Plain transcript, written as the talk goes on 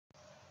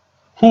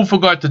Who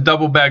forgot to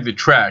double bag the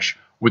trash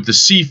with the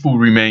seafood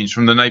remains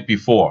from the night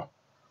before?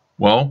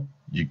 Well,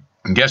 you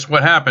can guess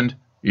what happened.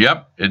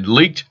 Yep, it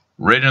leaked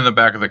right in the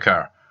back of the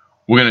car.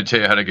 We're going to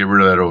tell you how to get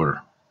rid of that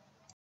odor.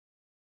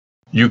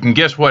 You can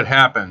guess what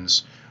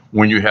happens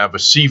when you have a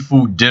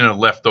seafood dinner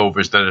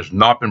leftovers that has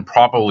not been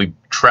properly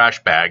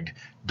trash bagged,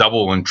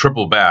 double and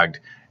triple bagged.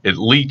 It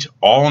leaked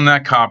all in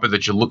that carpet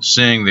that you're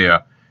seeing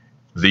there.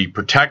 The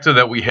protector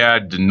that we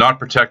had did not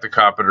protect the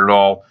carpet at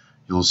all.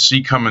 You'll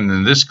see coming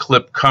in this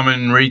clip,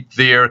 coming right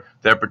there,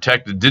 that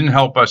protector didn't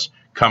help us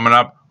coming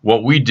up.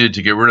 What we did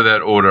to get rid of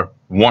that odor,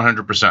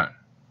 100%.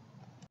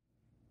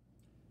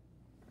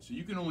 So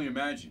you can only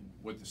imagine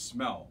what the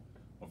smell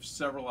of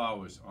several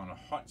hours on a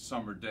hot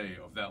summer day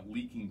of that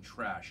leaking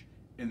trash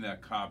in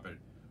that carpet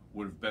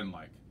would have been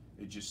like.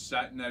 It just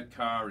sat in that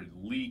car, it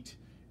leaked,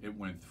 it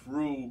went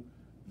through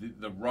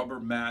the rubber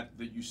mat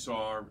that you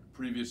saw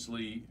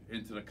previously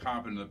into the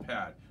carpet and the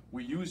pad.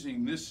 We're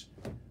using this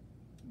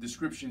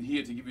description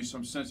here to give you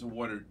some sense of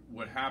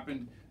what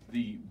happened.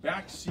 The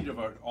back seat of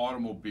an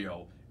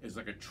automobile is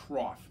like a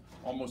trough,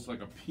 almost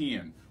like a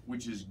pan,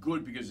 which is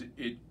good because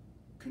it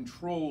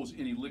controls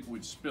any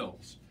liquid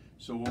spills.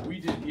 So what we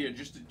did here,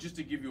 just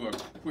to give you a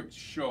quick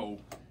show,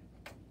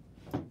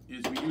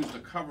 is we used a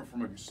cover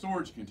from a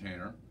storage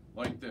container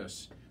like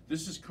this.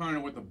 This is kind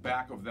of what the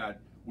back of that,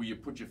 where you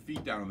put your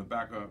feet down on the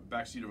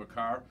back seat of a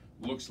car,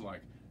 looks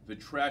like. The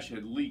trash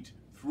had leaked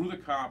through the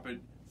carpet,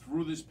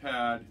 through this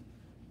pad,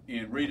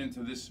 and right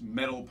into this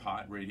metal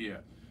pot right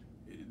here.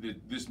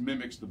 This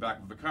mimics the back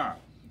of the car.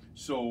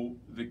 So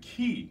the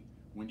key,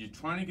 when you're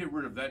trying to get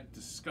rid of that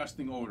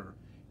disgusting odor,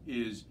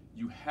 is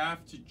you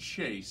have to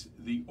chase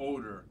the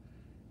odor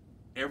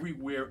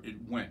everywhere it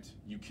went.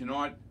 You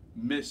cannot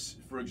miss,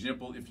 for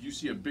example, if you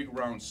see a big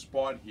round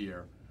spot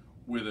here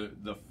where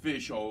the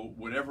fish or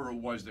whatever it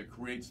was that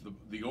creates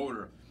the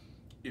odor,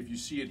 if you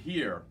see it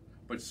here,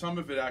 but some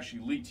of it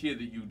actually leaked here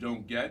that you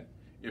don't get,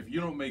 if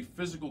you don't make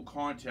physical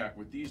contact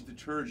with these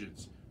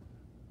detergents,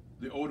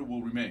 the odor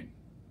will remain.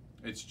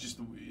 It's just,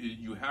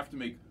 you have to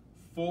make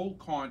full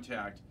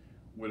contact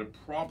with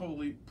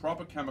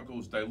proper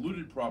chemicals,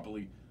 diluted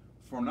properly,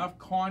 for enough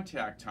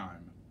contact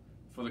time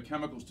for the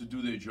chemicals to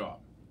do their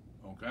job,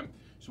 okay?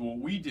 So what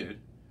we did,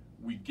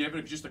 we gave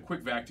it just a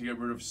quick vac to get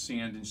rid of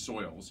sand and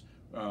soils.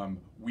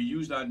 We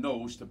used our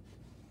nose to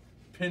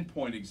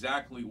pinpoint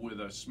exactly where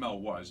the smell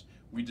was.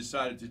 We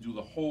decided to do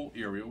the whole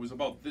area. It was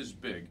about this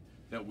big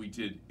that we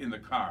did in the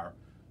car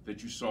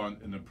that you saw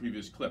in the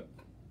previous clip.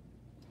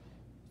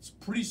 It's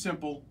pretty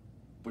simple,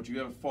 but you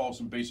gotta follow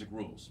some basic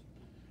rules.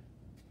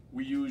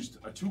 We used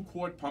a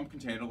 2-quart pump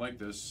container like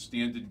this,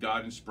 standard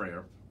garden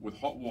sprayer, with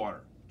hot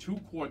water. 2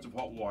 quarts of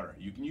hot water.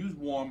 You can use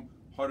warm,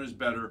 hot is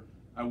better.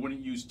 I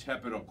wouldn't use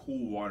tepid or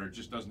cool water, it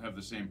just doesn't have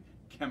the same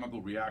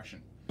chemical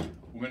reaction.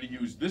 We're going to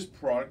use this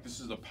product. This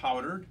is a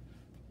powdered,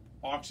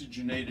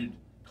 oxygenated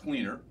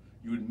cleaner.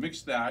 You would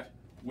mix that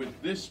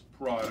with this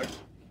product,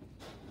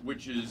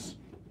 which is,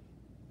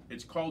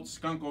 it's called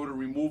Skunk Odor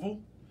Removal,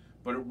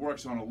 but it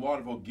works on a lot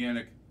of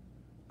organic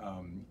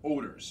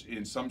odors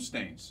and some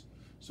stains.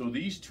 So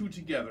these two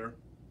together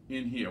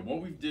in here,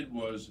 what we did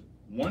was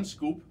 1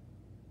 scoop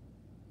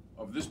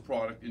of this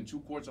product in 2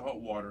 quarts of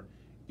hot water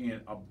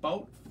and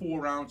about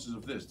 4 ounces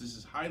of this. This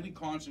is highly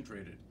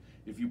concentrated.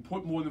 If you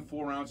put more than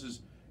 4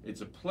 ounces, it's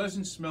a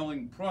pleasant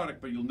smelling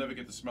product, but you'll never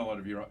get the smell out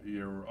of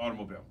your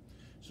automobile.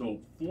 So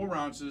 4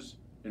 ounces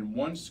and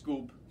 1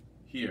 scoop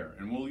here,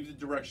 and we'll leave the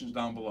directions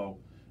down below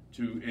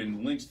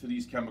and links to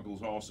these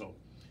chemicals also.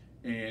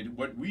 And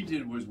what we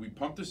did was we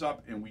pumped this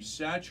up and we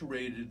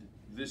saturated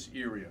this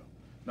area.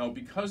 Now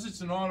because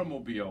it's an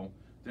automobile,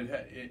 and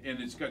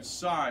it's got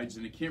sides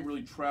and it can't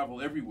really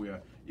travel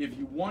everywhere, if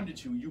you wanted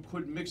to, you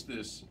could mix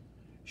this,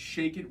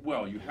 shake it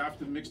well. You have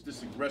to mix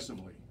this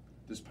aggressively,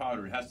 this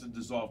powder. It has to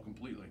dissolve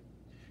completely.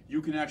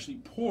 You can actually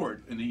pour it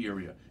in the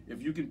area.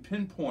 If you can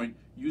pinpoint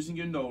using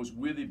your nose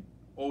where the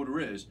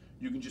odor is,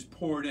 you can just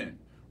pour it in.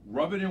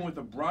 Rub it in with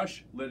a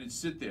brush, let it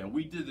sit there.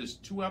 We did this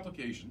 2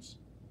 applications.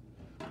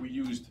 We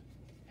used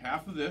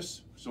half of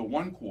this, so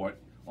 1 quart,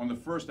 on the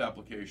first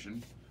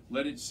application,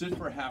 let it sit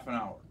for half an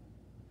hour.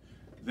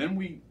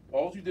 Then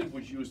all you did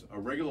was use a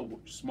regular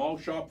small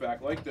shop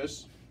vac like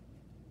this,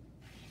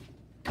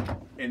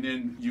 and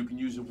then you can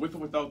use it with or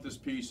without this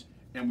piece,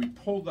 and we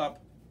pulled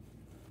up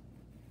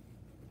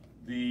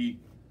the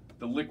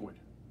liquid.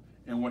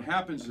 And what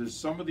happens is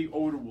some of the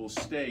odor will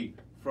stay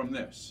from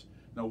this.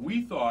 Now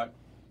we thought,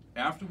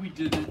 after we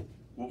did it,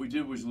 what we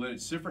did was let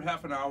it sit for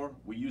half an hour.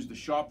 We used the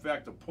shop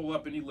vac to pull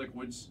up any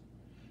liquids,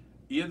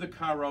 air the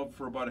car out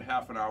for about a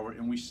half an hour,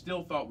 and we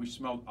still thought we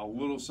smelled a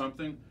little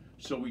something.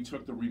 So we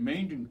took the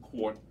remaining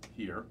quart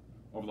here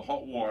of the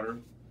hot water,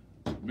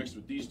 mixed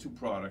with these 2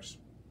 products,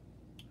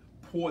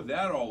 pour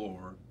that all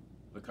over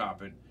the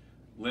carpet,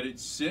 let it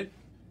sit,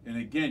 and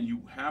again,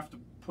 you have to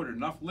put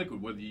enough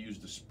liquid, whether you use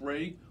the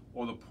spray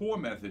or the pour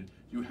method,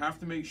 you have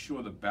to make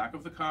sure the back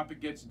of the carpet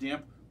gets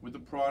damp with the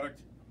product,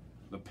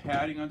 the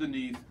padding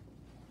underneath,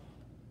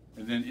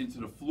 and then into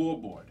the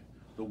floorboard.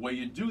 The way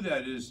you do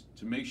that is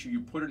to make sure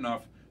you put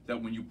enough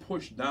that when you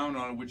push down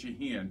on it with your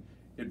hand,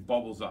 it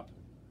bubbles up.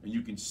 And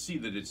you can see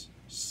that it's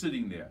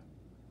sitting there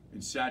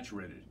and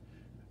saturated.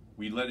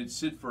 We let it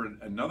sit for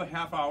another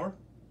half hour.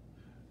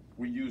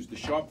 We used the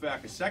shop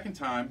vac a second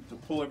time to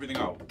pull everything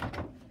out.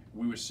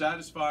 We were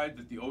satisfied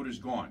that the odor's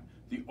gone.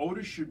 The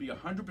odor should be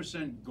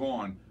 100%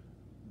 gone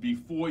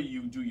before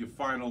you do your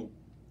final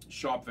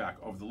shop vac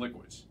of the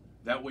liquids.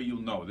 That way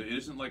you'll know. It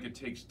isn't like it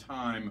takes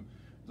time,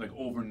 like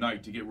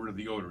overnight, to get rid of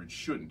the odor. It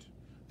shouldn't.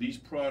 These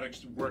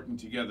products working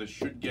together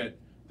should get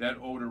that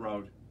odor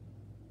out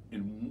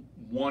in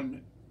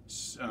one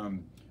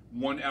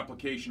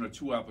application or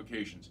two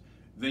applications.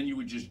 Then you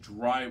would just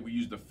dry it. We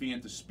used the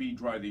fan to speed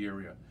dry the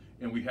area.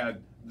 And we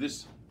had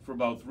this for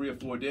about 3 or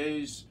 4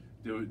 days.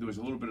 There was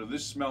a little bit of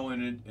this smell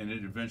in it, and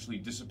it eventually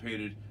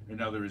dissipated, and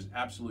now there is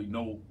absolutely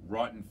no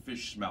rotten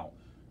fish smell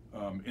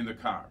in the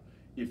car.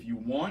 If you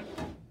want,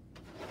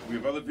 we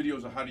have other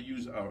videos of how to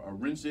use a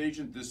rinse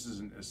agent. This is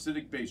an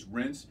acidic-based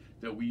rinse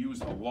that we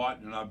use a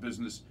lot in our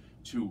business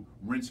to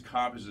rinse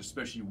carpets,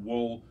 especially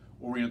wool,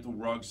 oriental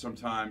rugs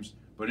sometimes.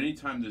 But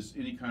anytime there's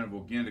any kind of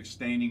organic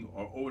staining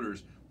or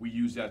odors, we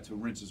use that to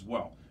rinse as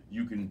well.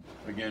 You can,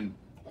 again,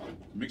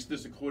 mix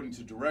this according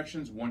to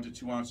directions, 1 to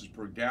 2 ounces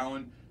per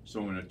gallon.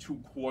 So in a 2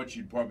 quarts,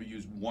 you'd probably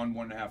use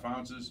 1.5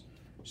 ounces.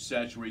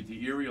 Saturate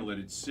the area, let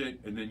it sit,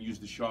 and then use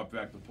the shop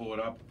vac to pull it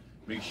up.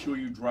 Make sure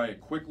you dry it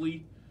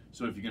quickly.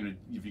 So if you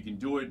can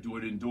do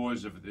it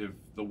indoors. If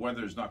the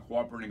weather is not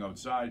cooperating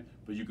outside,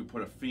 but you could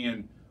put a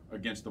fan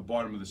against the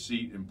bottom of the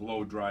seat and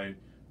blow dry it.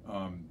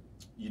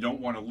 You don't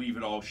want to leave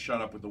it all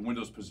shut up with the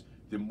windows because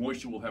the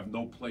moisture will have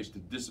no place to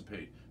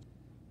dissipate.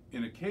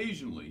 And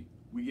occasionally,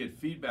 we get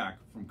feedback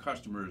from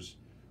customers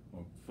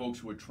or folks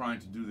who are trying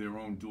to do their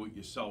own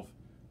do-it-yourself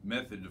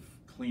method of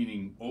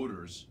cleaning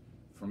odors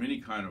from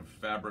any kind of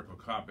fabric or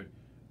carpet,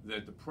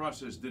 that the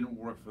process didn't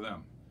work for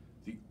them.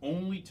 The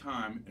only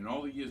time in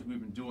all the years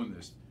we've been doing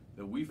this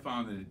that we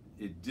found that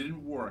it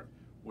didn't work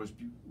was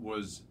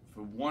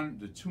for one,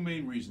 the two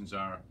main reasons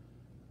are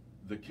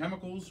the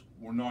chemicals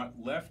were not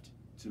left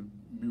to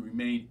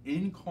remain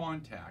in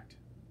contact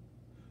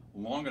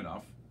long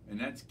enough, and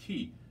that's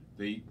key.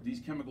 These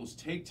chemicals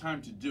take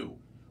time to do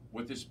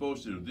what they're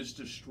supposed to do. This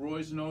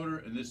destroys an odor,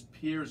 and this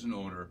peels an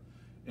odor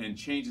and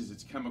changes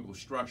its chemical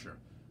structure.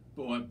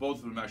 But both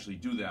of them actually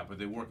do that, but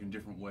they work in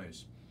different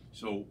ways.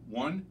 So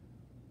 1,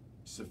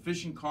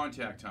 sufficient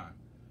contact time.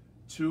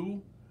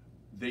 2,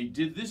 they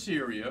did this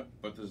area,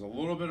 but there's a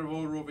little bit of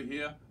odor over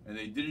here, and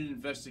they didn't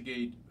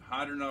investigate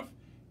hard enough,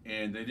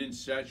 and they didn't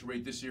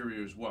saturate this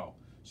area as well.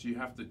 So you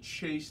have to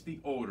chase the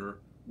odor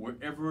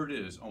wherever it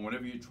is on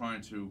whatever you're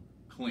trying to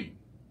clean.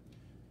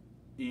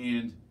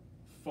 And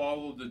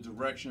follow the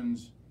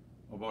directions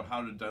about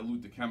how to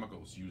dilute the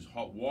chemicals. Use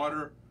hot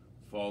water,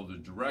 follow the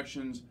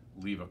directions,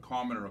 leave a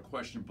comment or a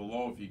question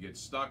below if you get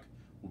stuck.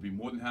 We'll be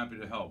more than happy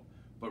to help.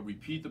 But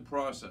repeat the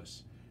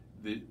process.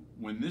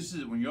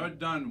 When you're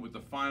done with the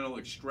final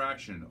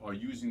extraction or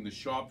using the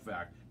shop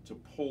vac to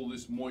pull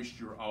this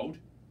moisture out,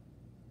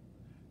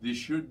 there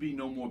should be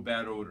no more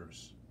bad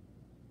odors.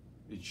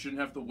 It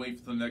shouldn't have to wait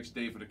for the next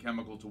day for the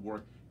chemical to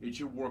work. It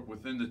should work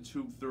within the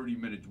 2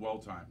 30-minute dwell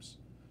times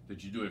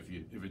that you do.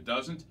 If it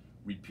doesn't,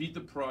 repeat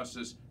the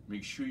process.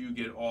 Make sure you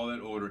get all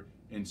that odor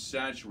and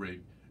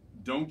saturate.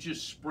 Don't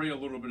just spray a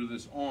little bit of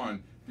this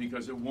on,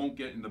 because it won't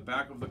get in the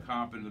back of the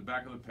carpet, in the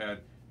back of the pad,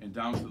 and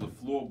down to the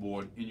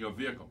floorboard in your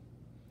vehicle.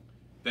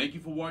 Thank you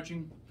for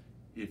watching.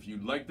 If you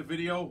liked the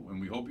video, and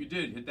we hope you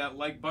did, hit that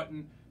like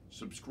button,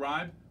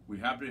 subscribe. We're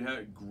happy to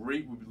have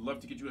we'd love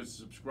to get you as a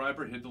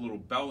subscriber. Hit the little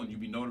bell and you'll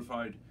be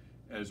notified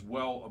as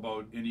well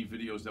about any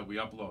videos that we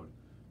upload.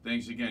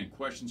 Thanks again.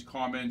 Questions,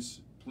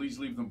 comments, please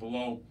leave them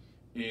below,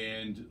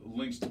 and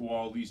links to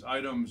all these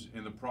items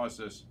and the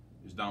process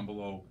is down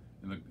below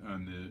in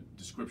the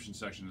description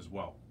section as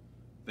well.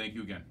 Thank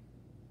you again.